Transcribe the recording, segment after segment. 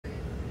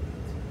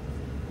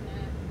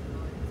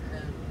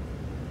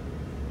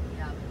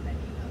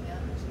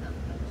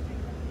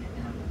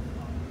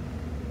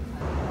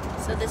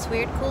this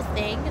weird cool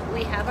thing.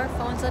 We have our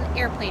phones on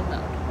airplane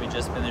mode. We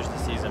just finished the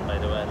season, by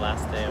the way,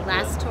 last day of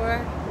Last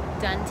tour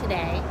done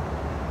today.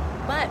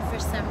 But for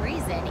some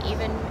reason,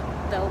 even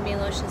though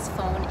Miloš's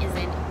phone is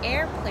in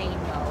airplane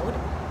mode,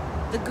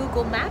 the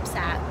Google Maps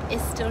app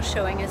is still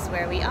showing us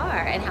where we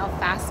are and how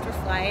fast we're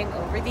flying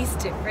over these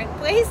different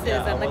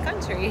places in the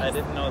country. I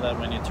didn't know that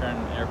when you turn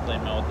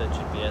airplane mode that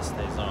GPS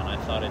stays on. I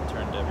thought it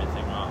turned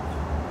everything off.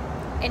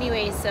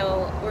 Anyway,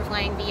 so we're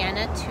flying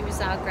Vienna to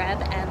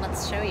Zagreb, and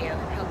let's show you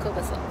how cool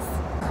this looks.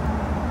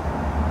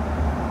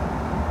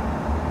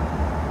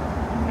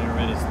 We're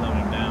already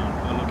slowing down.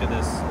 Oh, look at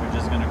this. We're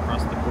just going to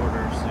cross the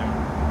border soon.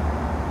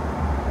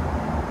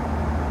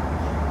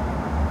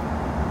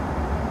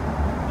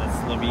 That's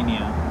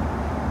Slovenia.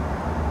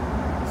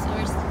 So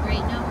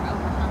right now we're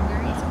over Hungary.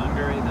 That's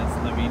Hungary, that's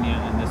Slovenia,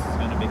 and this is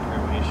going to be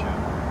Croatia.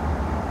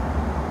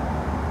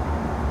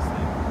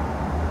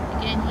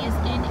 Again, he is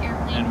in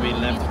airplane and we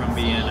mode, left from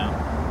Vienna.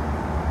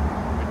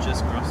 We're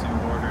just crossing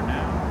border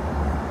now.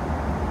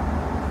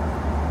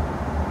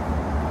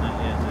 Not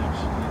yet,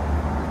 actually.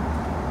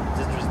 It's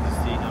interesting to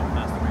see how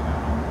fast we're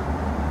going.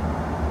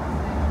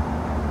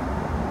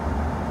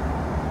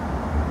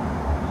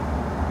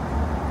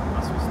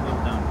 Must we slow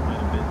down quite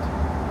a bit.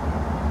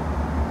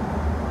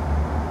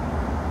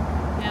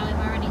 Now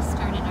we've already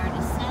started our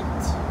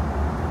descent.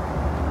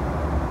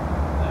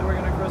 Now we're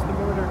going to cross the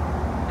border.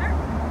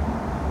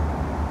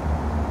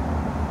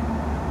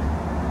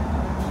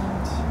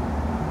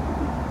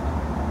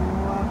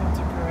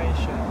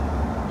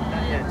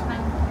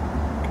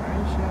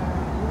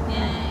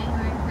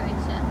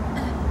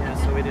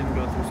 We didn't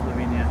go through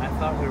Slovenia. I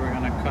thought we were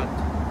gonna cut.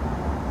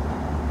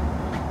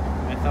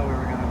 I thought we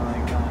were gonna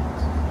like that.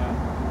 So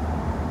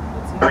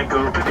that's it.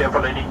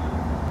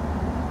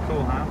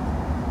 Cool, huh?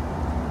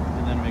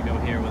 And then we go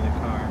here with a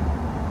car.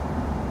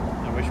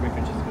 I wish we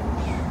could just go.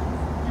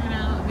 I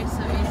know, it'd be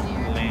so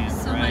easier. Land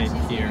so right much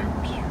easier. here.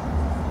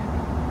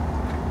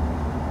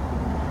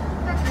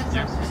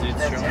 Yeah, see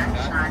it's showing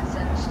that.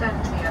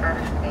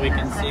 We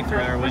can see through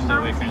our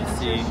window. We can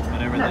see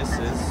whatever this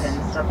is.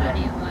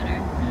 Body of water.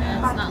 Yeah,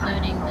 it's not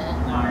loading the...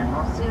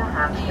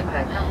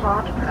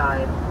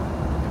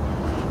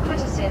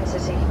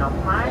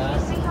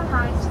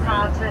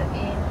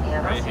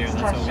 Right here,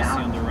 that's what we see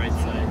on the right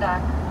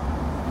side.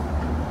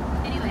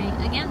 Anyway,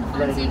 again, the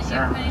phone's in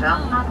airplane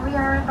mode. We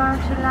are about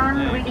to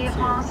land. We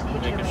ask you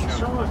to make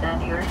sure that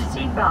your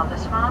seatbelt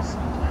is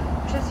fastened.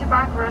 Just your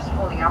backrest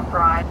fully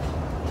upright.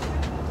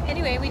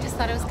 Anyway, we just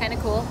thought it was kind of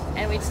cool,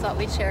 and we just thought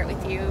we'd share it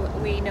with you.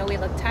 We know we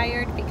look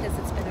tired because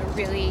it's been a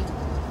really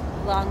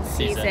long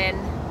season.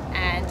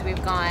 And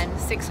we've gone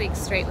 6 weeks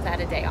straight without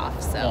a day off,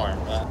 so. More,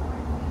 but...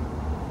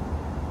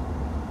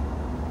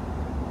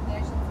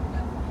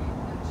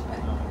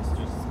 it's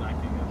just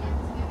smacking a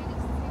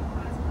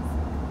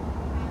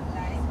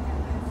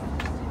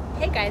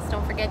bit. Hey guys,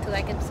 don't forget to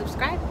like and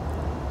subscribe.